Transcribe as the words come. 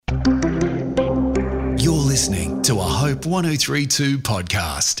to a Hope 1032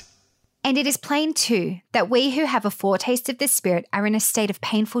 podcast. And it is plain too that we who have a foretaste of the Spirit are in a state of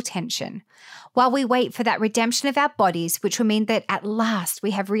painful tension, while we wait for that redemption of our bodies, which will mean that at last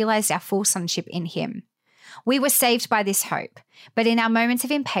we have realized our full sonship in Him. We were saved by this hope, but in our moments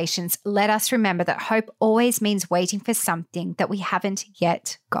of impatience, let us remember that hope always means waiting for something that we haven't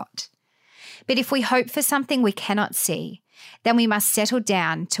yet got. But if we hope for something we cannot see, then we must settle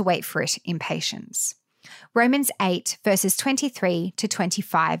down to wait for it in patience. Romans 8, verses 23 to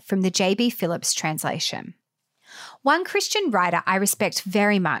 25 from the J.B. Phillips translation. One Christian writer I respect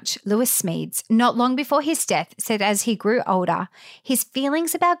very much, Lewis Smedes, not long before his death, said as he grew older, his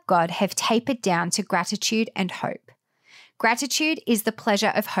feelings about God have tapered down to gratitude and hope. Gratitude is the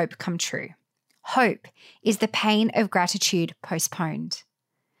pleasure of hope come true. Hope is the pain of gratitude postponed.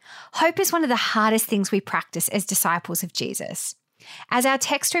 Hope is one of the hardest things we practice as disciples of Jesus. As our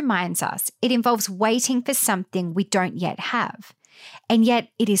text reminds us, it involves waiting for something we don't yet have, and yet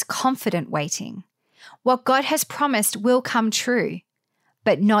it is confident waiting. What God has promised will come true,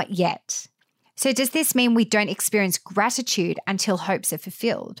 but not yet. So does this mean we don't experience gratitude until hopes are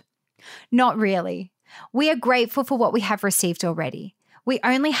fulfilled? Not really. We are grateful for what we have received already. We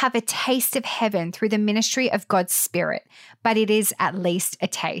only have a taste of heaven through the ministry of God's Spirit, but it is at least a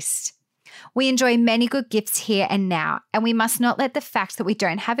taste. We enjoy many good gifts here and now, and we must not let the fact that we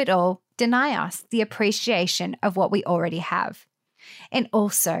don't have it all deny us the appreciation of what we already have. And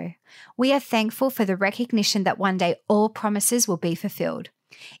also, we are thankful for the recognition that one day all promises will be fulfilled.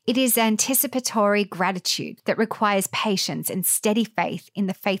 It is anticipatory gratitude that requires patience and steady faith in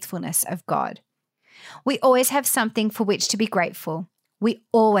the faithfulness of God. We always have something for which to be grateful. We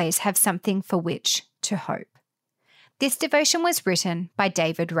always have something for which to hope. This devotion was written by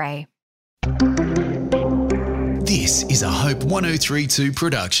David Ray. This is a Hope 1032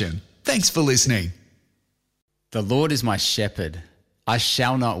 production. Thanks for listening. The Lord is my shepherd. I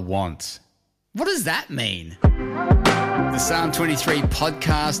shall not want. What does that mean? The Psalm 23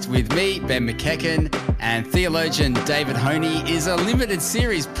 podcast with me, Ben McKecken, and theologian David Honey is a limited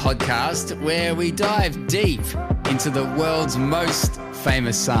series podcast where we dive deep into the world's most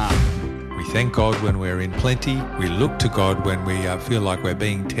famous psalm. We thank God when we're in plenty. We look to God when we feel like we're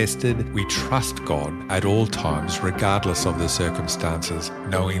being tested. We trust God at all times, regardless of the circumstances,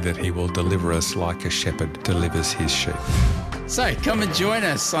 knowing that He will deliver us like a shepherd delivers his sheep. So come and join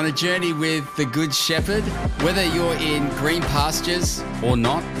us on a journey with the Good Shepherd. Whether you're in green pastures or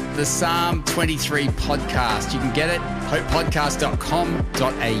not, the Psalm 23 podcast. You can get it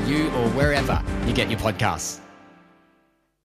hopepodcast.com.au or wherever you get your podcasts.